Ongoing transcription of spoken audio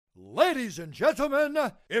Ladies and gentlemen,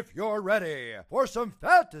 if you're ready for some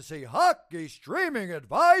fantasy hockey streaming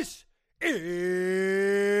advice, it's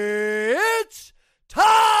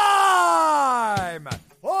time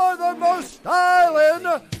for the most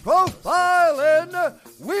styling, profiling,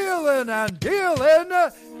 wheeling and dealing,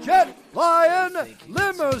 jet flying,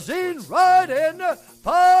 limousine riding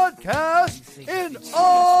podcast in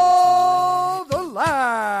all the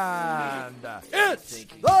land. It's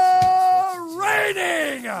the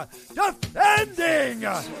reigning, defending,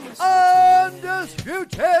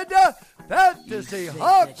 undisputed fantasy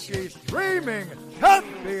hockey streaming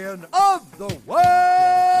champion of the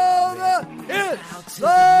world. It's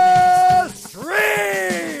the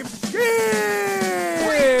Stream King.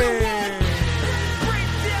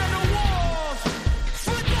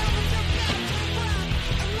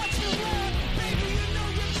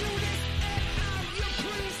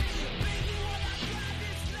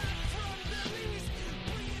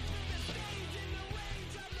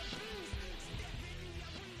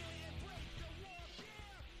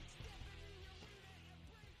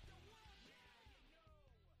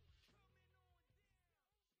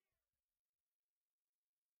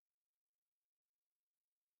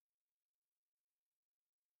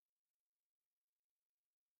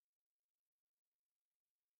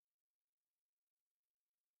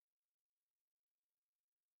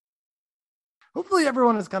 Hopefully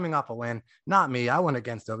everyone is coming off a win. Not me. I went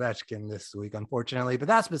against Ovechkin this week, unfortunately, but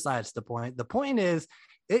that's besides the point. The point is,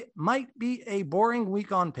 it might be a boring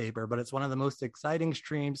week on paper, but it's one of the most exciting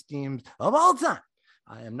stream schemes of all time.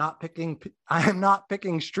 I am not picking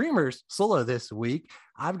streamers solo this week.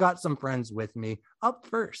 I've got some friends with me. Up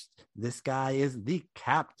first, this guy is the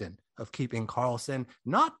captain of Keeping Karlsson,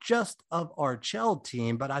 not just of our Chell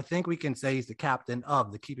team, but I think we can say he's the captain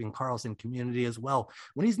of the Keeping Karlsson community as well.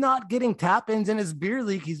 When he's not getting tap-ins in his beer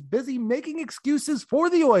league, he's busy making excuses for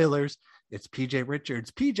the Oilers. It's PJ Richards.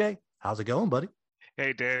 PJ, how's it going, buddy?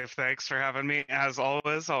 Hey, Dave, thanks for having me. As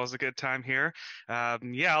always a good time here.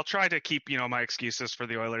 I'll try to keep, my excuses for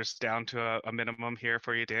the Oilers down to a minimum here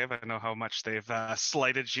for you, Dave. I know how much they've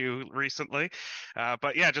slighted you recently.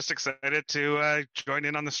 Just excited to join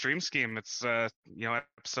in on the stream scheme. It's,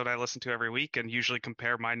 episode I listen to every week and usually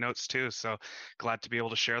compare my notes too. So glad to be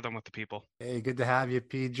able to share them with the people. Hey, good to have you,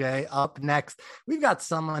 PJ. Up next, we've got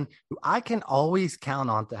someone who I can always count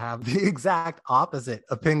on to have the exact opposite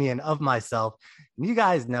opinion of myself. You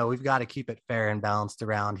guys know we've got to keep it fair and balanced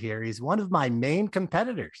around here. He's one of my main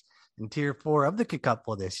competitors in Tier 4 of the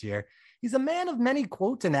Kickupful this year. He's a man of many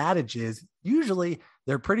quotes and adages. Usually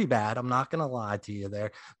they're pretty bad. I'm not going to lie to you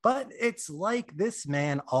there. But it's like this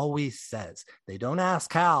man always says. They don't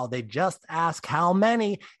ask how, they just ask how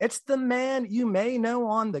many. It's the man you may know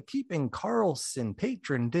on the Keeping Karlsson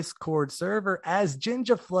patron Discord server as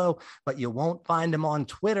Gingerflow, but you won't find him on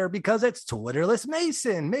Twitter because it's Twitterless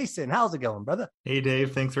Mason. Mason, how's it going, brother? Hey,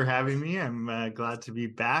 Dave. Thanks for having me. I'm glad to be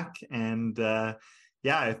back. And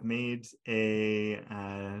I've made a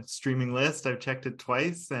streaming list. I've checked it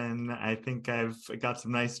twice, and I think I've got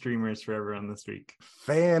some nice streamers for everyone this week.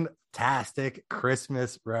 Fantastic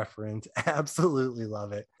Christmas reference. Absolutely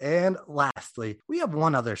love it. And lastly, we have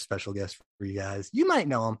one other special guest for you guys. You might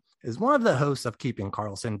know him as one of the hosts of Keeping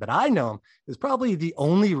Karlsson, but I know him as probably the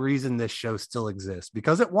only reason this show still exists,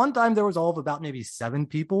 because at one time there was all of about maybe 7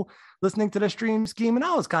 people listening to the stream scheme, and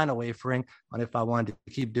I was kind of wavering on if I wanted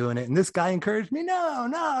to keep doing it. And this guy encouraged me,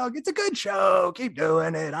 no, it's a good show. Keep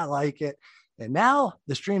doing it. I like it. And now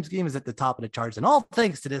the stream scheme is at the top of the charts. And all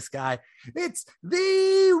thanks to this guy, it's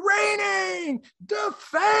the reigning,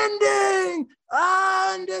 defending,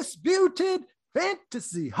 undisputed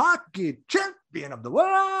fantasy hockey champion of the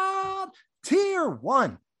world, Tier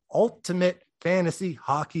 1 Ultimate Fantasy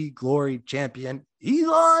Hockey Glory Champion,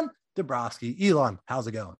 Elon Dabrowski. Elon, how's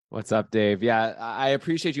it going? What's up, Dave? Yeah, I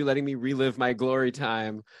appreciate you letting me relive my glory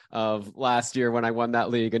time of last year when I won that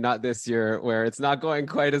league and not this year where it's not going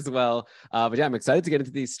quite as well. I'm excited to get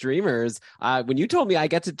into these streamers. When you told me I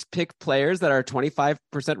get to pick players that are 25%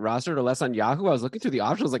 rostered or less on Yahoo, I was looking through the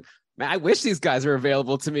options. I was like, man, I wish these guys were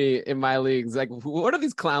available to me in my leagues. Like, what are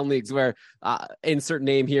these clown leagues where insert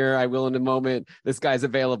name here, I will in a moment, this guy's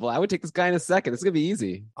available? I would take this guy in a second. It's going to be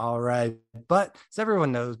easy. All right. But as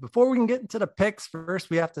everyone knows, before we can get into the picks, first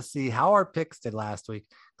we have to see how our picks did last week,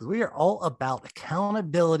 because we are all about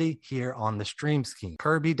accountability here on the stream scheme.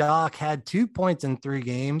 Kirby Doc had 2 points in 3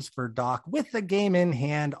 games for Doc with the game in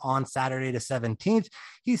hand on Saturday the 17th.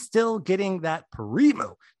 He's still getting that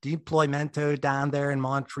primo deploymento down there in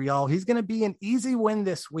Montreal. He's going to be an easy win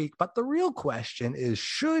this week. But the real question is,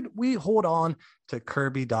 should we hold on to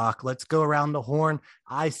Kirby Dach. Let's go around the horn.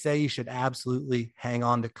 I say you should absolutely hang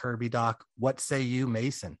on to Kirby Dach. What say you,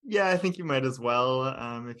 Mason? Yeah, I think you might as well.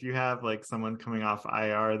 If you have like someone coming off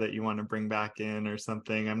IR that you want to bring back in or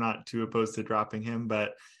something, I'm not too opposed to dropping him,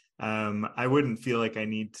 but I wouldn't feel like I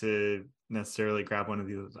need to necessarily grab one of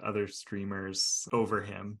these other streamers over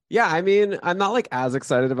him. Yeah, I mean, I'm not like as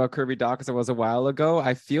excited about Kirby Dach as I was a while ago.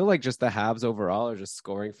 I feel like just the Habs overall are just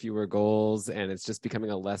scoring fewer goals, and it's just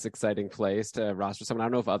becoming a less exciting place to roster someone. I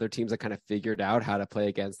don't know if other teams have kind of figured out how to play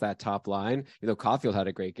against that top line. You know, Caulfield had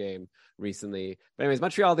a great game recently. But anyways,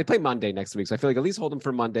 Montreal, they play Monday next week. So I feel like at least hold them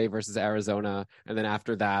for Monday versus Arizona. And then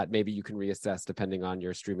after that, maybe you can reassess depending on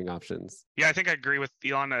your streaming options. Yeah, I think I agree with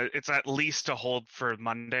Elon. It's at least a hold for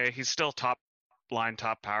Monday. He's still top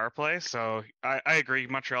power play. So I agree.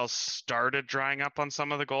 Montreal started drying up on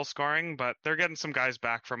some of the goal scoring, but they're getting some guys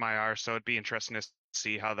back from IR. So it'd be interesting to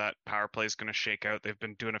see how that power play is going to shake out. They've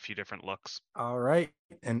been doing a few different looks. All right.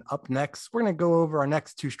 And up next, we're going to go over our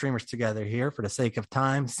next two streamers together here for the sake of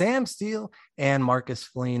time. Sam Steele and Marcus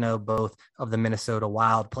Foligno, both of the Minnesota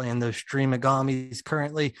Wild, playing those Streamagomies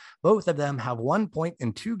currently. Both of them have 1 point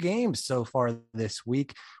in 2 games so far this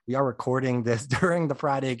week. We are recording this during the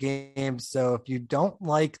Friday games. So if you don't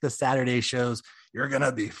like the Saturday shows, you're going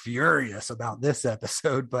to be furious about this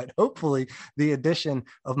episode, but hopefully the addition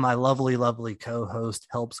of my lovely, lovely co-host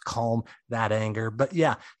helps calm that anger. But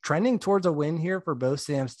yeah, trending towards a win here for both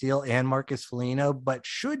Sam Steele and Marcus Foligno. But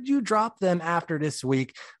should you drop them after this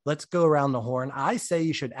week? Let's go around the horn. I say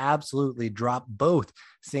you should absolutely drop both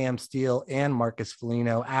Sam Steele and Marcus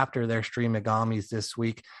Foligno after their Streamagomies this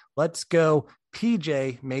week. Let's go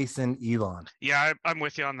PJ, Mason, Elon. Yeah, I'm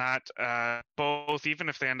with you on that. Both, even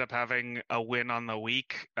if they end up having a win on the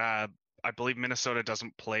week, I believe Minnesota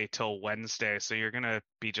doesn't play till Wednesday, so you're going to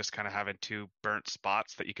be just kind of having 2 burnt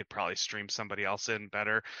spots that you could probably stream somebody else in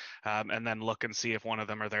better, and then look and see if one of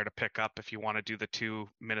them are there to pick up if you want to do the 2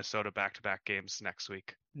 Minnesota back-to-back games next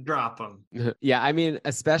week. Drop them. Yeah, I mean,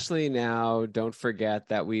 especially now, don't forget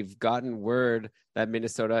that we've gotten word that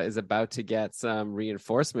Minnesota is about to get some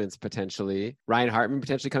reinforcements potentially. Ryan Hartman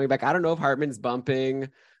potentially coming back. I don't know if Hartman's bumping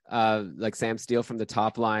like Sam Steele from the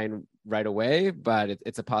top line right away, but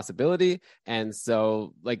it's a possibility. And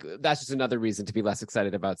so like that's just another reason to be less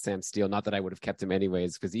excited about Sam Steele. Not that I would have kept him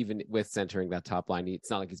anyways, because even with centering that top line, it's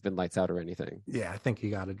not like he's been lights out or anything. Yeah, I think you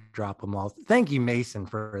got to drop them all. Thank you, Mason,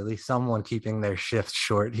 for at least someone keeping their shifts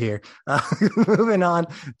short here. Moving on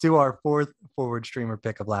to our 4th forward streamer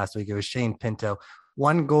pick of last week. It was Shane Pinto.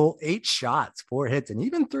 1 goal, 8 shots, 4 hits, and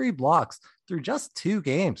even 3 blocks through just 2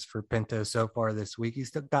 games for Pinto so far this week. He's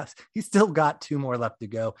still got 2 more left to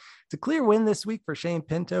go. It's a clear win this week for Shane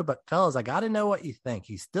Pinto, but fellas, I got to know what you think.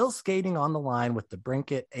 He's still skating on the line with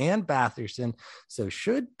DeBrincat and Batherson. So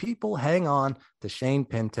should people hang on to Shane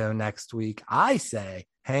Pinto next week? I say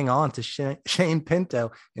hang on to Shane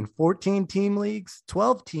Pinto in 14-team leagues,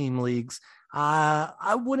 12-team leagues.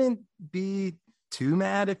 I wouldn't be too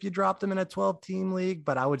mad if you dropped them in a 12-team league,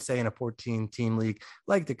 but I would say in a 14-team league,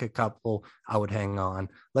 like the couple, I would hang on.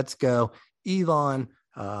 Let's go. Elon,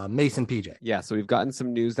 Mason, PJ. Yeah, so we've gotten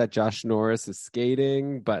some news that Josh Norris is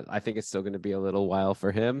skating, but I think it's still going to be a little while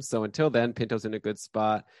for him. So until then, Pinto's in a good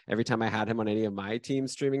spot. Every time I had him on any of my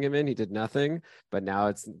teams streaming him in, he did nothing. But now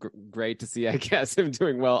it's great to see, I guess, him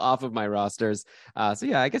doing well off of my rosters. So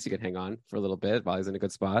yeah, I guess you could hang on for a little bit while he's in a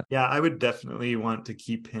good spot. Yeah, I would definitely want to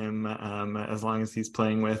keep him as long as he's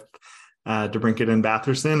playing with DeBrincat and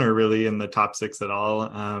Batherson, or really in the top 6 at all.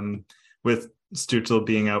 With Stützle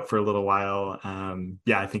being out for a little while,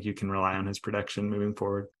 I think you can rely on his production moving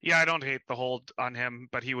forward. Yeah, I don't hate the hold on him,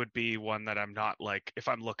 but he would be one that I'm not like, if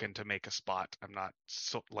I'm looking to make a spot, I'm not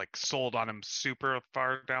sold on him super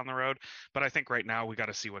far down the road. But I think right now we got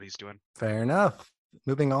to see what he's doing. Fair enough.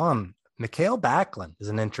 Moving on. Mikael Backlund is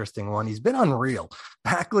an interesting one. He's been unreal.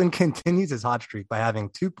 Backlund continues his hot streak by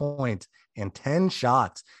having 2 points and 10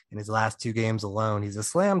 shots in his last 2 games alone. He's a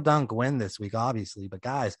slam dunk win this week, obviously. But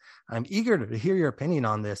guys, I'm eager to hear your opinion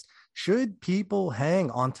on this. Should people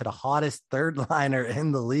hang on to the hottest third liner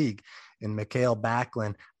in the league in Mikael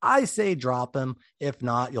Backlund? I say drop him. If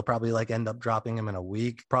not, you'll probably end up dropping him in a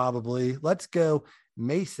week, probably. Let's go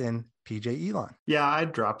Mason, PJ, Elon. Yeah,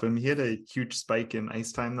 I'd drop him. He had a huge spike in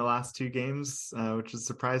ice time the last 2 games, which is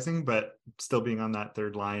surprising, but still being on that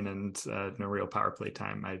third line and no real power play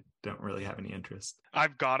time, I don't really have any interest.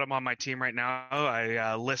 I've got him on my team right now.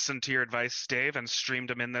 I listened to your advice, Dave, and streamed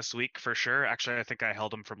him in this week for sure. Actually, I think I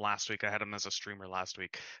held him from last week. I had him as a streamer last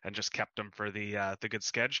week and just kept him for the good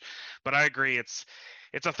sketch. But I agree,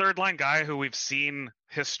 it's a third line guy who we've seen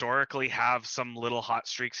historically have some little hot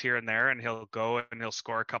streaks here and there, and he'll go and he'll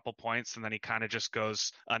score a couple points and then he kind of just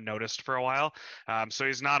goes unnoticed for a while. So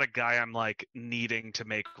he's not a guy I'm like needing to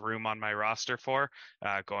make room on my roster for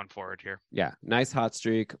going forward here. Yeah, nice hot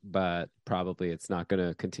streak, but probably it's not going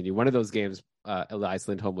to continue. One of those games, Elias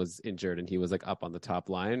Lindholm was injured and he was like up on the top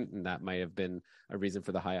line, and that might have been a reason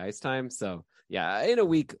for the high ice time. So yeah, in a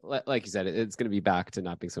week, like you said, it's going to be back to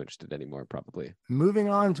not being so interested anymore, probably. Moving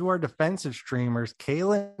on to our defensive streamers,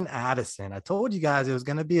 Calen Addison. I told you guys it was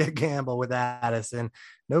going to be a gamble with Addison.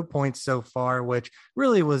 No points so far, which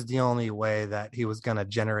really was the only way that he was going to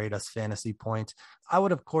generate us fantasy points. I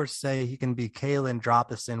would, of course, say he can be Calen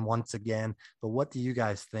Dropison once again, but what do you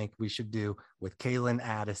guys think we should do with Calen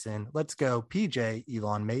Addison? Let's go, PJ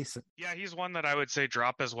Elon Mason. Yeah, he's one that I would say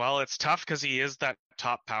drop as well. It's tough because he is that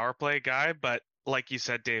top power play guy, but like you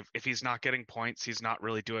said, Dave, if he's not getting points, he's not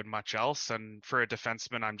really doing much else. And for a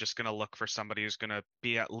defenseman, I'm just going to look for somebody who's going to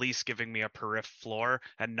be at least giving me a perif floor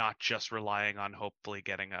and not just relying on hopefully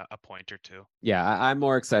getting a point or two. Yeah, I'm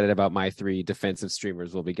more excited about my 3 defensive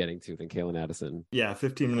streamers we'll be getting to than Calen Addison. Yeah,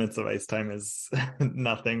 15 minutes of ice time is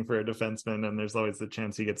nothing for a defenseman, and there's always the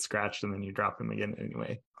chance he gets scratched and then you drop him again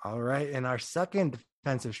anyway. All right. And our second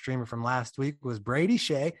defensive streamer from last week was Brady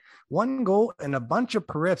Shea. 1 goal and a bunch of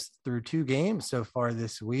periffs through 2 games so far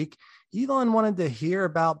this week. Elon wanted to hear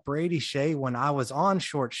about Brady Shea when I was on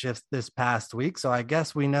short shifts this past week. So I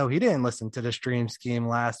guess we know he didn't listen to the stream scheme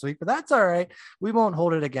last week, but that's all right. We won't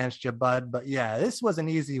hold it against you, bud. But yeah, this was an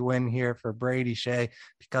easy win here for Brady Shea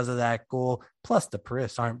because of that goal. Plus the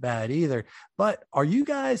periffs aren't bad either. But are you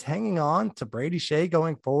guys hanging on to Brady Shea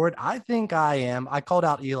going forward? I think I am. I called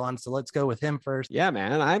out Elon, so let's go with him first. Yeah,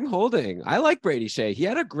 man, I'm holding. I like Brady Shea. He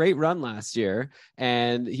had a great run last year,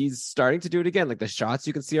 and he's starting to do it again. Like the shots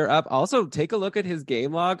you can see are up. Also, take a look at his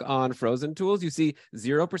game log on Frozen Tools. You see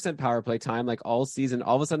 0% power play time like all season.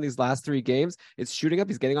 All of a sudden, these last 3 games, it's shooting up.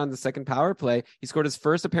 He's getting on the second power play. He scored his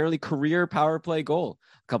first apparently career power play goal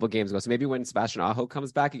a couple games ago. So maybe when Sebastian Aho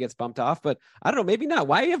comes back, he gets bumped off. But I don't know, maybe not.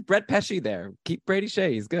 Why do you have Brett Pesce there? Keep Brady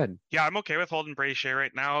Shea. He's good. Yeah, I'm okay with holding Brady Shea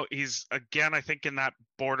right now. He's, again, I think in that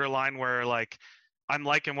borderline where like I'm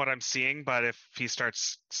liking what I'm seeing, but if he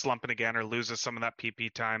starts slumping again or loses some of that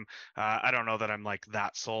PP time, I don't know that I'm like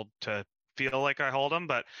that sold to feel like I hold him.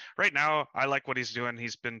 But right now, I like what he's doing.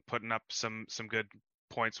 He's been putting up some good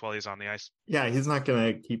points while he's on the ice. Yeah, he's not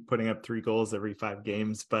going to keep putting up 3 goals every 5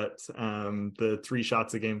 games, but the 3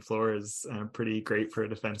 shots a game floor is pretty great for a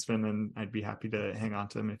defenseman, and I'd be happy to hang on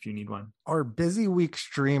to him if you need one. Our busy week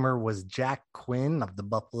streamer was Jack Quinn of the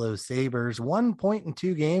Buffalo Sabres. 1 point in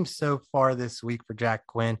 2 games so far this week for Jack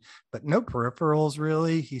Quinn, but no peripherals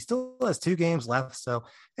really. He still has 2 games left, so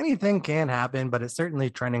anything can happen, but it's certainly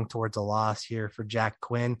trending towards a loss here for Jack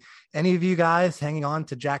Quinn. Any of you guys hanging on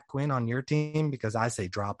to Jack Quinn on your team? Because I say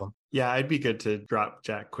drop him. Yeah, I'd be good to drop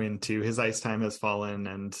Jack Quinn too. His ice time has fallen,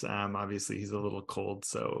 and obviously he's a little cold.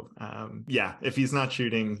 So yeah, if he's not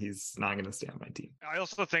shooting, he's not going to stay on my team. I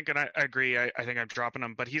also think, and I agree, I think I'm dropping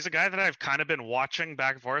him, but he's a guy that I've kind of been watching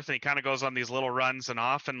back and forth, and he kind of goes on these little runs and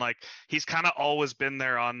off, and like he's kind of always been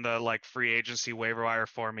there on the like free agency waiver wire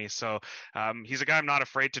for me. So he's a guy I'm not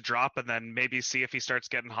afraid to drop, and then maybe see if he starts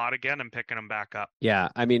getting hot again and picking him back up. Yeah,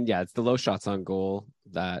 I mean, yeah, it's the low shots on goal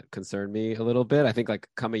that concerned me a little bit. I think like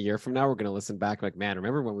come a year from now, we're going to listen back like, man,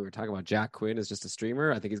 remember when we were talking about Jack Quinn as just a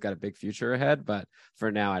streamer? I think he's got a big future ahead, but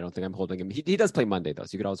for now, I don't think I'm holding him. He does play Monday though, so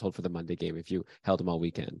you could always hold for the Monday game if you held him all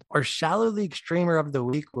weekend. Our shallow league streamer of the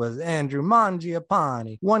week was Andrew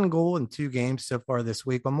Mangiapane. 1 goal in 2 games so far this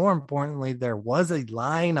week, but more importantly, there was a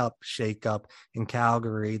lineup shakeup in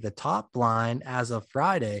Calgary. The top line as of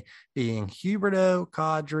Friday being Huberdeau,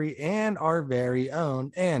 Kadri, and our very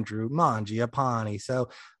own Andrew Mangiapane. So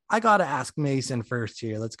I got to ask Mason first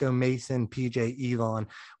here. Let's go Mason, PJ, Elon.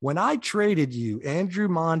 When I traded you Andrew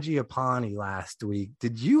Mangiapane last week,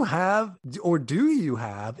 did you have or do you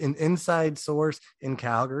have an inside source in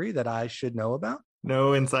Calgary that I should know about?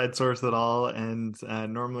 No inside source at all, and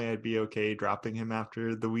normally I'd be okay dropping him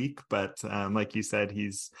after the week, but like you said,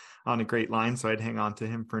 he's on a great line, so I'd hang on to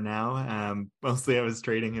him for now. Mostly I was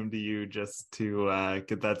trading him to you just to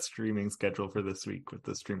get that streaming schedule for this week with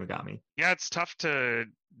the Streamagami. Yeah, it's tough to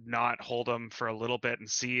not hold him for a little bit and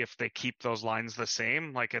see if they keep those lines the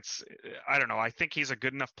same. Like I don't know. I think he's a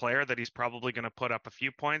good enough player that he's probably going to put up a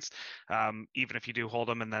few points, even if you do hold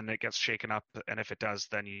him and then it gets shaken up. And if it does,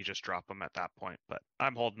 then you just drop him at that point. But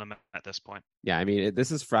I'm holding him at this point. Yeah, I mean,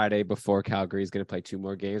 this is Friday before Calgary is going to play 2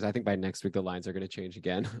 more games. I think by next week, the lines are going to change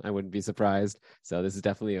again. I wouldn't be surprised. So this is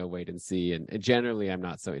definitely a wait and see. And generally, I'm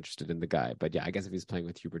not so interested in the guy. But yeah, I guess if he's playing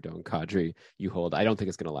with Huberdeau and Kadri, you hold. I don't think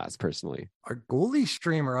it's going to last personally. Our goalie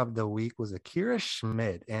streamer of the week was Akira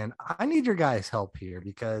Schmid. And I need your guys' help here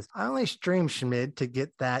because I only streamed Schmid to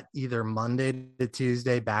get that either Monday to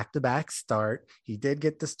Tuesday back-to-back start. He did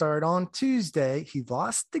get the start on Tuesday. He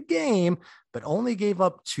lost the game, but only gave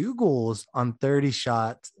up 2 goals on 30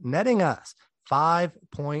 shots, netting us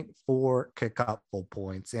 5.4 kick-up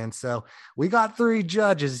points. And so we got 3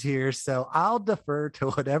 judges here, so I'll defer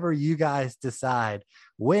to whatever you guys decide,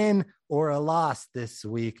 win or a loss this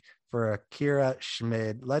week for Akira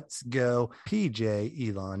Schmid. Let's go, PJ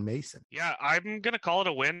Elon Mason. Yeah, I'm going to call it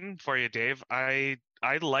a win for you, Dave. I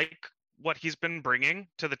like what he's been bringing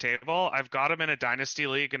to the table. I've got him in a dynasty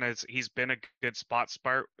league, and he's been a good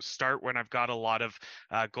start when I've got a lot of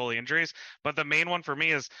goalie injuries. But the main one for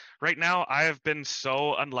me is right now, I have been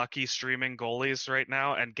so unlucky streaming goalies right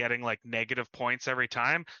now and getting like negative points every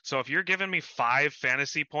time. So if you're giving me 5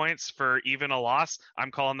 fantasy points for even a loss,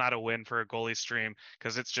 I'm calling that a win for a goalie stream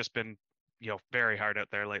because it's just been very hard out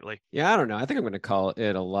there lately. Yeah, I don't know. I think I'm going to call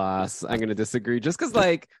it a loss. I'm going to disagree just because,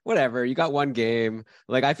 like, whatever. You got 1 game.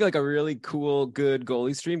 Like, I feel like a really cool, good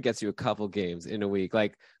goalie stream gets you a couple games in a week.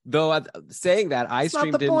 Like, though, saying that, I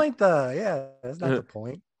streamed. Not the point, though. Yeah, that's not the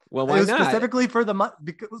point. Well, why not? Specifically for the month,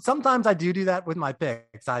 because sometimes I do that with my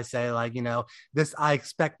picks. I say, like, I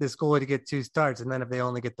expect this goalie to get 2 starts, and then if they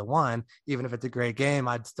only get the 1, even if it's a great game,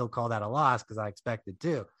 I'd still call that a loss because I expected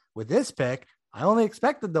 2. With this pick, I only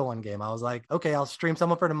expected the 1 game. I was like, okay, I'll stream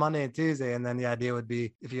someone for the Monday and Tuesday. And then the idea would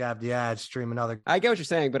be if you have the ad, stream another. I get what you're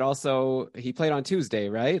saying, but also he played on Tuesday,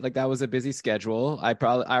 right? Like that was a busy schedule. I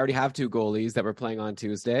already have 2 goalies that were playing on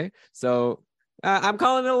Tuesday. So I'm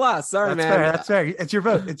calling it a loss. Sorry, man. That's fair. It's your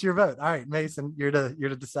vote. It's your vote. All right, Mason, you're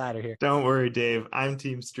the decider here. Don't worry, Dave. I'm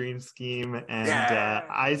team stream scheme. And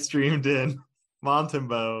I streamed in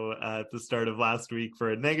Montembeault at the start of last week for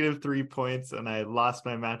a negative 3 points, and I lost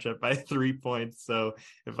my matchup by 3 points. So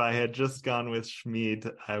if I had just gone with Schmid,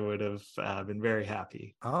 I would have been very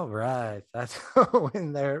happy. All right. That's a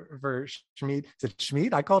win there for Schmid. Is it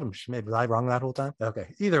Schmid? I called him Schmid. Was I wrong that whole time? Okay.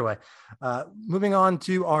 Either way, moving on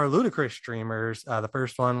to our ludicrous streamers. The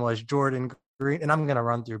first one was Jordan Green, and I'm going to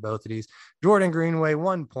run through both of these. Jordan Greenway,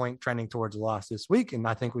 1 point, trending towards a loss this week, and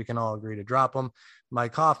I think we can all agree to drop him.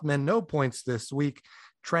 Mike Hoffman, no points this week,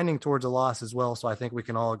 trending towards a loss as well, so I think we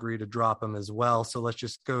can all agree to drop him as well. So let's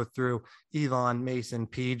just go through Elon, Mason,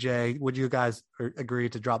 PJ. Would you guys agree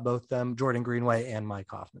to drop both them, Jordan Greenway and Mike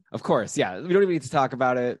Hoffman? Of course, yeah. We don't even need to talk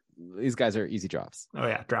about it. These guys are easy drops. Oh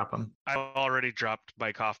yeah, drop them. I've already dropped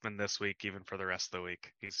Mike Hoffman this week, even for the rest of the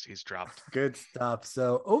week. He's dropped. Good stuff.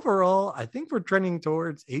 So overall, I think we're trending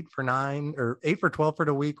towards 8 for 9 or 8 for 12 for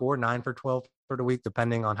the week, or 9 for 12 for the week,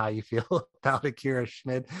 depending on how you feel about Akira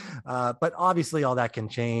Schmid. But obviously all that can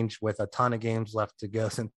change with a ton of games left to go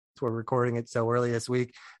since we're recording it so early this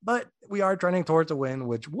week, but we are trending towards a win,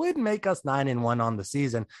 which would make us 9-1 on the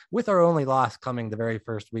season, with our only loss coming the very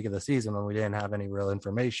first week of the season when we didn't have any real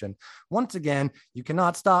information. Once again, you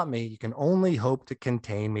cannot stop me. You can only hope to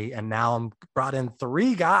contain me. And now I'm brought in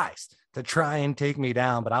 3 guys to try and take me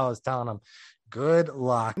down, but I was telling them, good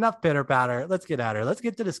luck. Enough pitter patter. Let's get out of here. Let's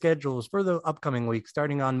get to the schedules for the upcoming week,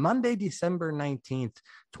 starting on Monday, December 19th,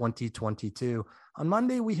 2022. On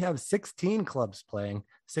Monday, we have 16 clubs playing.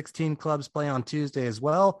 16 clubs play on Tuesday as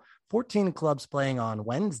well. 14 clubs playing on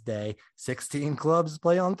Wednesday. 16 clubs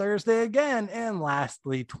play on Thursday again. And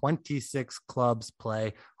lastly, 26 clubs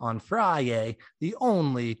play on Friday, the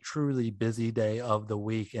only truly busy day of the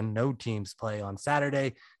week. And no teams play on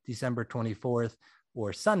Saturday, December 24th,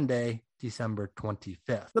 or Sunday, December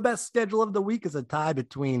 25th. The best schedule of the week is a tie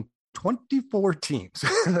between 24 teams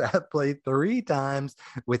that played 3 times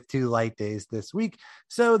with 2 light days this week.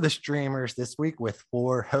 So the streamers this week, with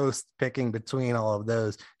 4 hosts picking between all of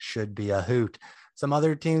those, should be a hoot. Some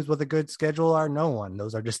other teams with a good schedule are no one.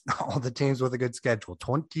 Those are just all the teams with a good schedule,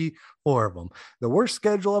 24 of them. The worst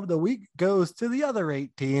schedule of the week goes to the other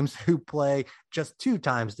 8 teams who play just 2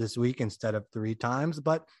 times this week instead of 3 times.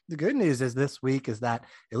 But the good news is this week is that,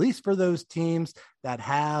 at least for those teams that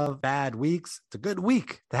have bad weeks, it's a good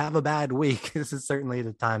week to have a bad week. This is certainly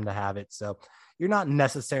the time to have it. So you're not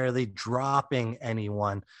necessarily dropping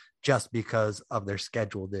anyone just because of their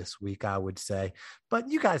schedule this week, I would say. But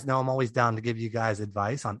you guys know I'm always down to give you guys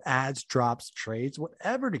advice on ads, drops, trades,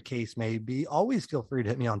 whatever the case may be. Always feel free to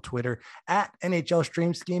hit me on Twitter at NHL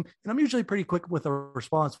Stream Scheme, and I'm usually pretty quick with a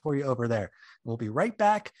response for you over there. We'll be right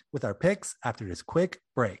back with our picks after this quick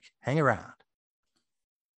break. Hang around.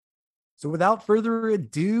 So without further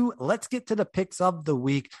ado, let's get to the picks of the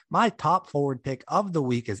week. My top forward pick of the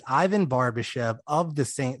week is Ivan Barbashev of the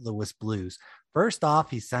St. Louis Blues. First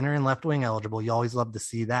off, he's center and left wing eligible. You always love to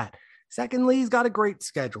see that. Secondly, he's got a great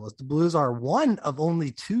schedule, as the Blues are one of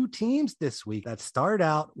only 2 teams this week that start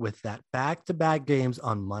out with that back-to-back games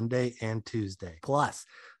on Monday and Tuesday. Plus,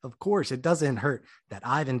 of course, it doesn't hurt that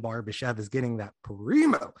Ivan Barbashev is getting that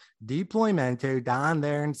primo deploymento down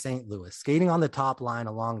there in St. Louis, skating on the top line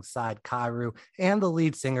alongside Kyrou and the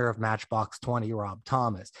lead singer of Matchbox 20, Rob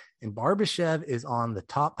Thomas. And Barbashev is on the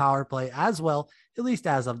top power play as well, at least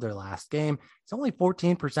as of their last game. It's only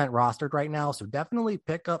 14% rostered right now, so definitely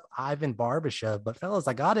pick up Ivan Barbashev. But fellas,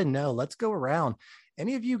 I got to know, let's go around.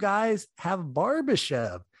 Any of you guys have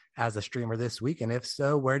Barbashev as a streamer this week? And if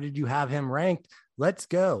so, where did you have him ranked? Let's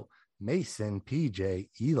go. Mason, PJ,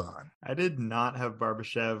 Elon. I did not have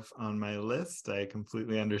Barbashev on my list. I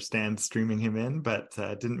completely understand streaming him in, but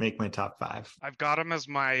didn't make my top 5. I've got him as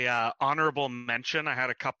my honorable mention. I had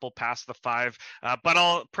a couple past the 5, but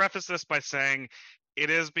I'll preface this by saying it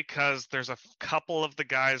is because there's a couple of the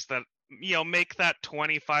guys that, make that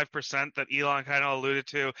 25% that Elon kind of alluded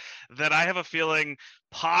to, that I have a feeling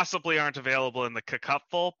possibly aren't available in the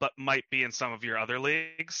Cupful, but might be in some of your other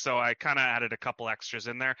leagues. So I kind of added a couple extras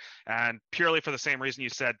in there, and purely for the same reason you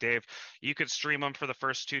said, Dave, you could stream him for the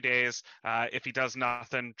first 2 days. If he does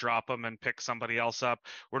nothing, drop him and pick somebody else up.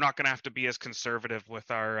 We're not going to have to be as conservative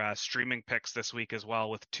with our streaming picks this week as well,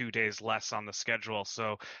 with 2 days less on the schedule.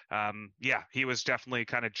 So he was definitely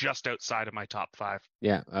kind of just outside of my top 5.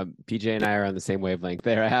 Yeah, PJ and I are on the same wavelength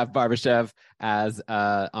there. I have Barbashev as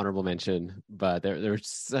honorable mention, but there are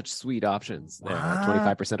such sweet options there,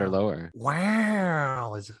 25% or lower.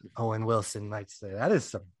 Wow, as Owen Wilson might say. That is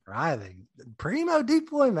surprising. Primo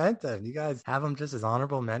deploymento. You guys have them just as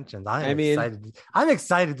honorable mentions. I'm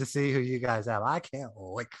excited to see who you guys have. I can't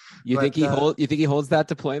wait. You think he holds that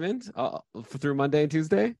deployment through Monday and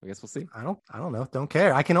Tuesday? I guess we'll see. I don't know. Don't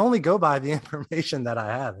care. I can only go by the information that I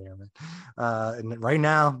have here, man. And right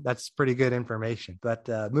now, that's pretty good information. But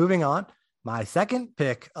moving on. My second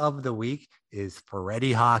pick of the week is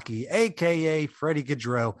Freddie Hockey, a.k.a. Freddie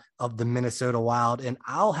Gaudreau of the Minnesota Wild. And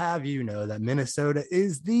I'll have you know that Minnesota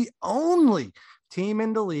is the only team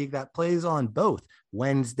in the league that plays on both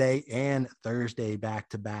Wednesday and Thursday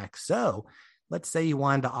back-to-back. So let's say you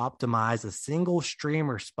wanted to optimize a single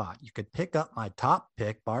streamer spot. You could pick up my top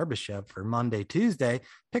pick, Barbashev, for Monday, Tuesday,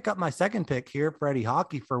 pick up my second pick here, Freddie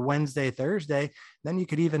Hockey, for Wednesday, Thursday. Then you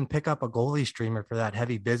could even pick up a goalie streamer for that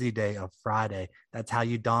heavy, busy day of Friday. That's how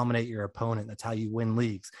you dominate your opponent. That's how you win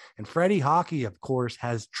leagues. And Freddie Hockey, of course,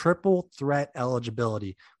 has triple threat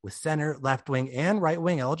eligibility with center, left wing, and right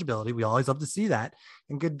wing eligibility. We always love to see that.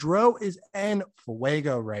 And Gaudreau is en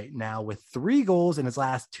fuego right now with 3 goals in his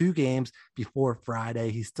last 2 games before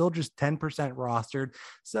Friday. He's still just 10% rostered.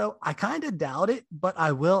 So I kind of doubt it, but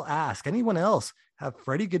I will ask anyone else have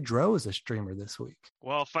Freddie Gaudreau as a streamer this week.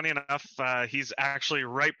 Well, funny enough, he's actually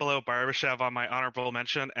right below Barbashev on my honorable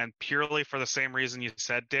mention, and purely for the same reason you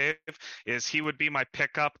said, Dave, is he would be my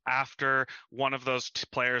pickup after one of those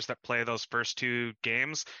players that play those first 2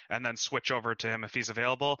 games, and then switch over to him if he's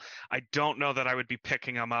available. I don't know that I would be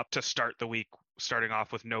picking him up to start the week, starting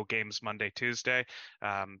off with no games Monday, Tuesday.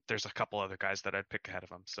 There's a couple other guys that I'd pick ahead of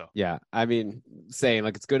him. So yeah, I mean, saying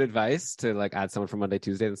it's good advice to add someone for Monday,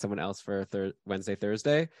 Tuesday, and someone else for Wednesday,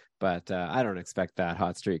 Thursday. But I don't expect that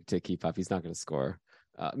hot streak to keep up. He's not going to score.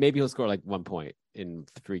 Maybe he'll score 1 point in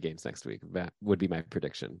 3 games next week. That would be my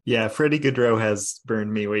prediction. Yeah, Freddie Gaudreau has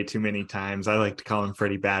burned me way too many times. I like to call him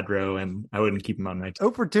Freddie Badrow, and I wouldn't keep him on my team.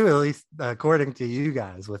 0 for 2, at least according to you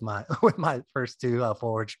guys, with my first 2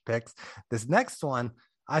 forward picks. This next one,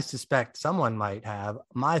 I suspect someone might have.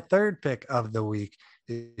 My third pick of the week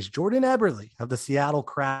is Jordan Eberle of the Seattle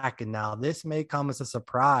Kraken. Now, this may come as a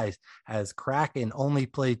surprise, as Kraken only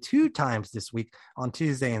played 2 times this week on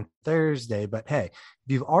Tuesday and Thursday. But hey, if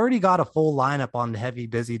you've already got a full lineup on the heavy,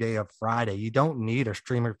 busy day of Friday, you don't need a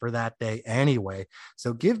streamer for that day anyway.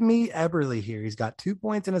 So give me Eberle here. He's got 2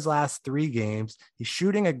 points in his last 3 games. He's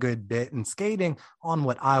shooting a good bit and skating on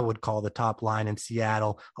what I would call the top line in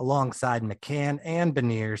Seattle, alongside McCann and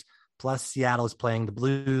Beniers. Plus, Seattle is playing the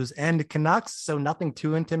Blues and the Canucks, so nothing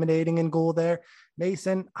too intimidating in goal there.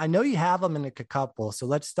 Mason, I know you have them in a couple, so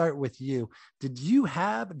let's start with you. Did you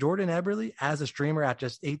have Jordan Eberle as a streamer at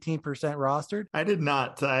just 18% rostered? I did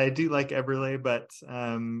not. I do like Eberle, but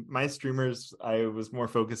my streamers, I was more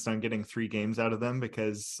focused on getting 3 games out of them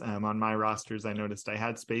because on my rosters, I noticed I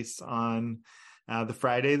had space on the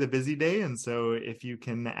Friday, the busy day. And so if you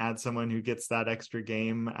can add someone who gets that extra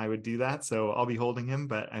game, I would do that. So I'll be holding him,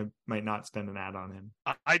 but I might not spend an ad on him.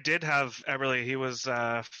 I did have Eberle. He was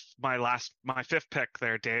my fifth pick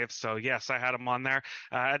there, Dave. So yes, I had him on there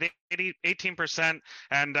at 18%.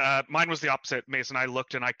 And mine was the opposite, Mason. I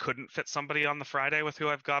looked and I couldn't fit somebody on the Friday with who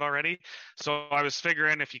I've got already. So I was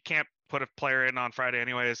figuring if you can't put a player in on Friday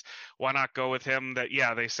anyways, why not go with him? That,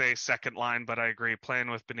 yeah, they say second line, but I agree,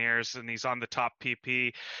 playing with Beniers, and he's on the top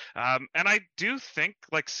PP. And I do think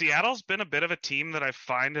like Seattle's been a bit of a team that I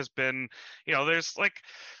find has been, there's like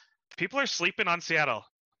people are sleeping on Seattle.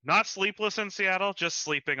 Not sleepless in Seattle, just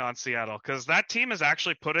sleeping on Seattle, because that team is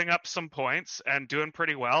actually putting up some points and doing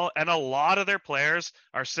pretty well. And a lot of their players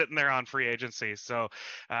are sitting there on free agency. So,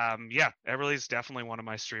 Eberle's definitely one of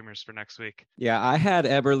my streamers for next week. Yeah, I had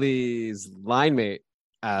Eberle's line mate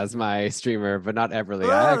as my streamer, but not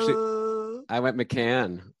Eberle. I went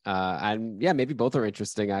McCann. And yeah, maybe both are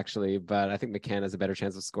interesting actually, but I think McCann has a better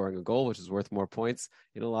chance of scoring a goal, which is worth more points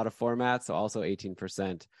in a lot of formats. So also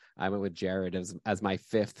 18%. I went with Jared as my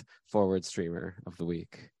 5th forward streamer of the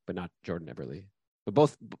week, but not Jordan Eberle. But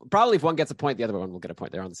both, probably if one gets a point, the other one will get a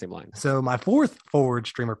point. They're on the same line. So my 4th forward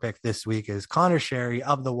streamer pick this week is Connor Sherry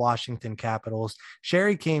of the Washington Capitals.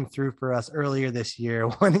 Sherry came through for us earlier this year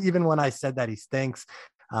even when I said that he stinks.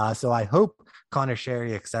 So I hope Connor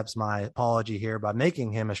Sherry accepts my apology here by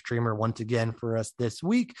making him a streamer once again for us this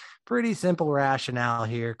week. Pretty simple rationale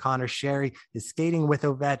here. Connor Sherry is skating with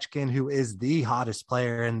Ovechkin, who is the hottest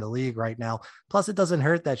player in the league right now. Plus, it doesn't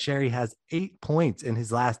hurt that Sherry has 8 points in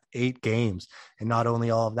his last 8 games. And not only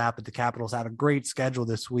all of that, but the Capitals have a great schedule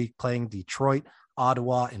this week playing Detroit,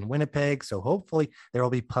 Ottawa, and Winnipeg. So hopefully there will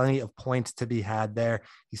be plenty of points to be had there.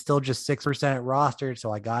 He's still just 6% rostered.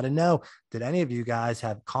 So I got to know, did any of you guys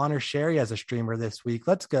have Connor Sherry as a streamer this week?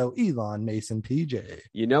 Let's go, Elon, Mason, PJ.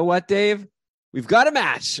 You know what, Dave? We've got a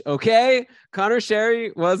match, okay? Connor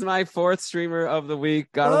Sherry was my 4th streamer of the week.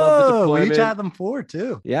 Gotta love the deployment. We each had them 4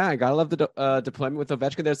 too. Yeah, I gotta love the deployment with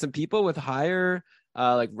Ovechkin. There's some people with higher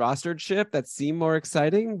rostered ship that seem more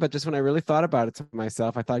exciting, but just when I really thought about it to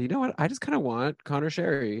myself, I thought, you know what? I just kind of want Connor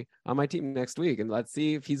Sherry on my team next week, and let's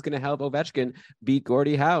see if he's going to help Ovechkin beat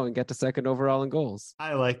Gordie Howe and get to 2nd overall in goals.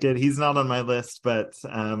 I liked it. He's not on my list, but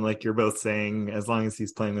like you're both saying, as long as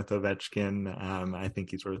he's playing with Ovechkin, I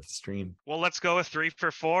think he's worth the stream. Well, let's go with 3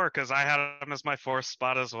 for 4 because I had him as my 4th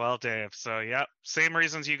spot as well, Dave. So yeah, same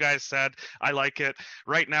reasons you guys said. I like it.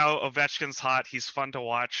 Right now, Ovechkin's hot. He's fun to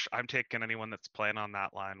watch. I'm taking anyone that's playing on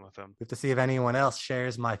that line with him. Good to see if anyone else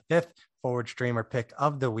shares my 5th forward streamer pick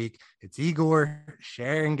of the week. It's Igor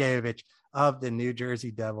Sharangovich of the New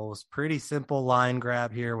Jersey Devils. Pretty simple line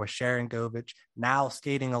grab here with Sharangovich now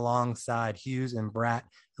skating alongside Hughes and Bratt,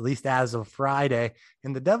 at least as of Friday.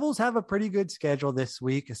 And the Devils have a pretty good schedule this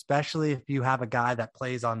week, especially if you have a guy that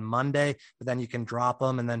plays on Monday, but then you can drop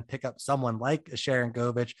him and then pick up someone like a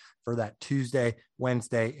Sharangovich for that Tuesday,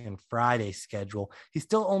 Wednesday, and Friday schedule. He's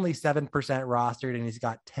still only 7% rostered, and he's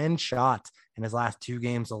got 10 shots in his last 2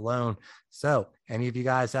 games alone. So any of you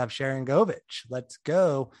guys have Sharangovich? Let's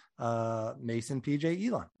go. Mason, PJ,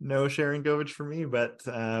 Elon. No Sharangovich for me, but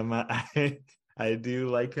I do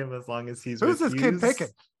like him as long as he's Who's with this Hughes. kid picking?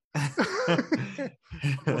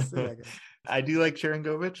 We'll see, I guess. I do like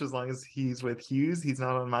Sharangovich as long as he's with Hughes. He's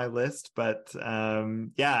not on my list, but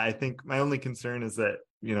I think my only concern is that,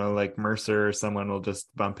 like Mercer or someone will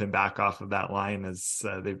just bump him back off of that line as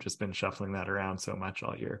they've just been shuffling that around so much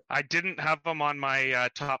all year. I didn't have him on my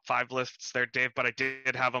top 5 lists there, Dave, but I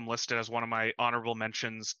did have him listed as one of my honorable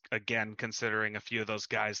mentions, again, considering a few of those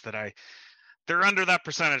guys that they're under that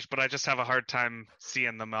percentage, but I just have a hard time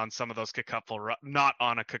seeing them on some of those not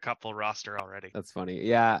on a couple roster already. That's funny.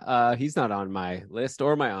 Yeah, he's not on my list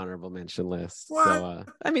or my honorable mention list. What?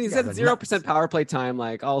 So, he's at 0% power play time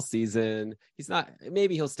like all season. He's not.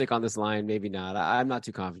 Maybe he'll stick on this line, maybe not. I'm not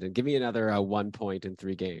too confident. Give me another 1 point in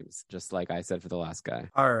 3 games, just like I said for the last guy.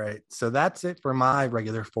 All right, so that's it for my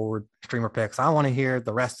regular forward streamer picks. I want to hear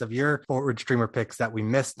the rest of your forward streamer picks that we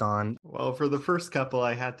missed on. Well, for the first couple,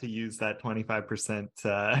 I had to use that 25%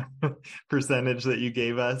 percentage that you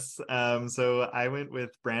gave us. So I went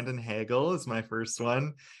with Brandon Hagel as my first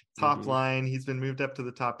one. Top line, he's been moved up to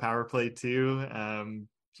the top power play too.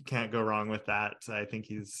 You can't go wrong with that. I think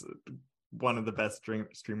he's one of the best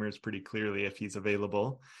streamers pretty clearly if he's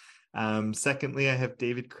available. Secondly, I have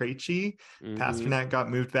David Krejci. Pasternak got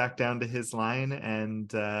moved back down to his line,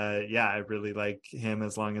 and I really like him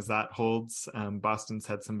as long as that holds. Boston's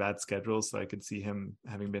had some bad schedules, so I could see him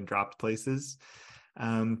having been dropped places.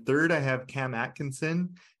 Third, I have Cam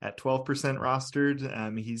Atkinson at 12%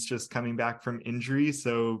 rostered. He's just coming back from injury,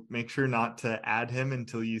 so make sure not to add him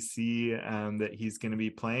until you see that he's going to be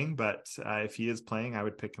playing. But if he is playing, I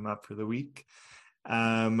would pick him up for the week.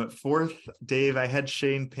 Fourth, Dave, I had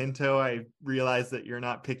Shane Pinto. I realized that you're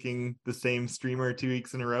not picking the same streamer 2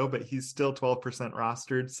 weeks in a row, but he's still 12%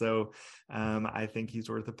 rostered. So I think he's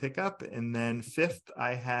worth a pickup. And then fifth,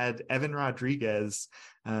 I had Evan Rodriguez,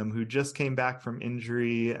 who just came back from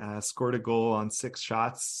injury, scored a goal on 6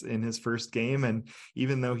 shots in his first game. And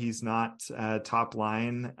even though he's not top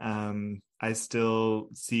line, I still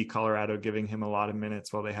see Colorado giving him a lot of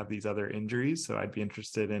minutes while they have these other injuries. So I'd be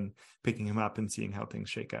interested in picking him up and seeing how things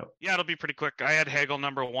shake out. Yeah, it'll be pretty quick. I had Hagel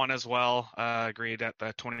number 1 as well. Agreed at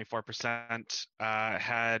the 24%.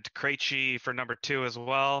 Had Krejci for number 2 as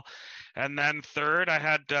well. And then third, I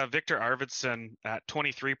had Victor Arvidsson at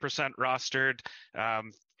 23% rostered.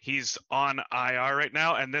 He's on IR right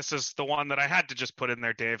now, and this is the one that I had to just put in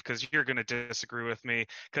there, Dave, because you're going to disagree with me,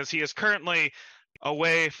 because he is currently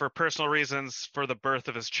away for personal reasons for the birth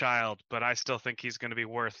of his child, but I still think he's going to be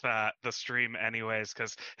worth the stream anyways,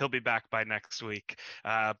 because he'll be back by next week.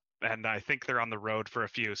 And I think they're on the road for a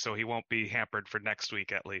few, so he won't be hampered for next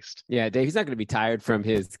week at least. Yeah, Dave, he's not going to be tired from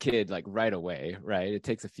his kid like right away, right? It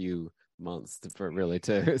takes a few months for really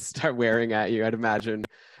to start wearing at you, I'd imagine.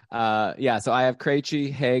 So I have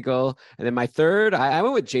Krejci, Hagel, and then my third, I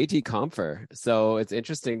went with JT Compher. So it's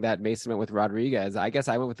interesting that Mason went with Rodriguez. I guess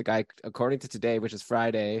I went with the guy, according to today, which is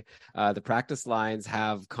Friday, the practice lines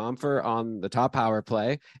have Compher on the top power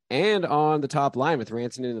play and on the top line with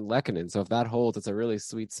Rantanen and Lehkonen. So if that holds, it's a really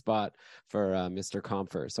sweet spot for Mr.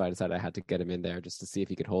 Compher. So I decided I had to get him in there just to see if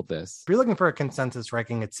he could hold this. If you're looking for a consensus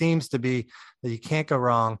ranking, it seems to be that you can't go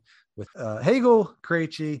wrong with Hagel,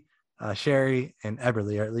 Krejci, Sherry, and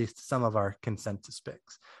Eberle, or at least some of our consensus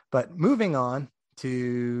picks. But moving on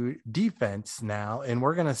to defense now, and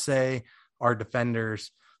we're going to say our defenders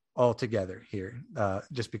all together here,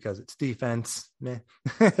 just because it's defense.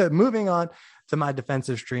 Moving on to my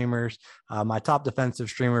defensive streamers. My top defensive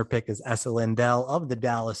streamer pick is Esa Lindell of the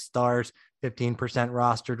Dallas Stars, 15%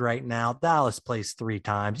 rostered right now. Dallas plays 3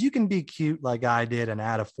 times. You can be cute like I did and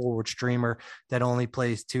add a forward streamer that only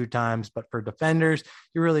plays 2 times. But for defenders,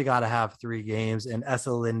 you really got to have 3 games. And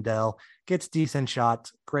Esa Lindell gets decent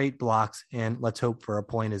shots, great blocks, and let's hope for a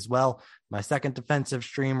point as well. My second defensive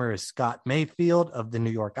streamer is Scott Mayfield of the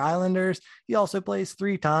New York Islanders. He also plays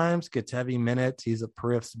 3 times, gets heavy minutes. He's a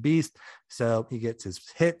Periff's beast. So he gets his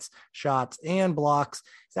hits, shots, and blocks.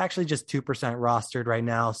 It's actually just 2% rostered right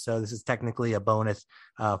now. So this is technically a bonus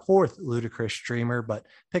fourth ludicrous streamer, but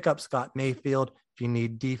pick up Scott Mayfield if you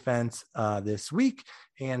need defense this week.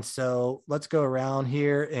 And so let's go around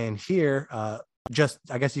here and here. I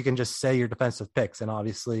guess you can just say your defensive picks, and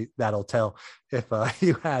obviously that'll tell if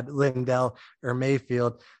you had Lindell or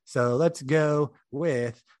Mayfield. So let's go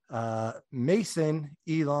with Mason,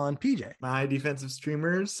 Elon, PJ. My defensive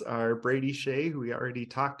streamers are Brady Shea, who we already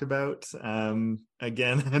talked about.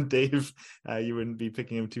 Again, Dave, you wouldn't be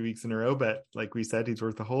picking him 2 weeks in a row, but like we said, he's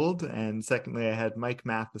worth a hold. And secondly, I had Mike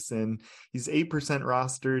Matheson. He's 8%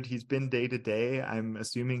 rostered. He's been day to day. I'm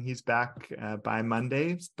assuming he's back by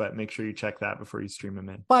Monday, but make sure you check that before you stream him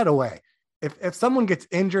in. By the way, if someone gets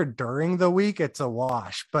injured during the week, it's a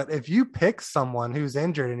wash. But if you pick someone who's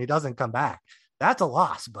injured and he doesn't come back, that's a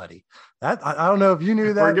loss, buddy. That I don't know if you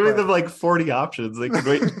knew that. We're giving them like 40 options. They can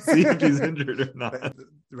wait and see if he's injured or not.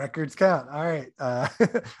 Records count. All right.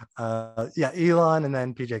 Elon and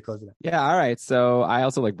then PJ closing it. Yeah, all right. So I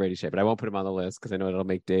also like Brady Shea, but I won't put him on the list because I know it'll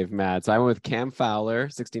make Dave mad. So I went with Cam Fowler,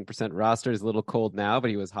 16% roster. He's a little cold now,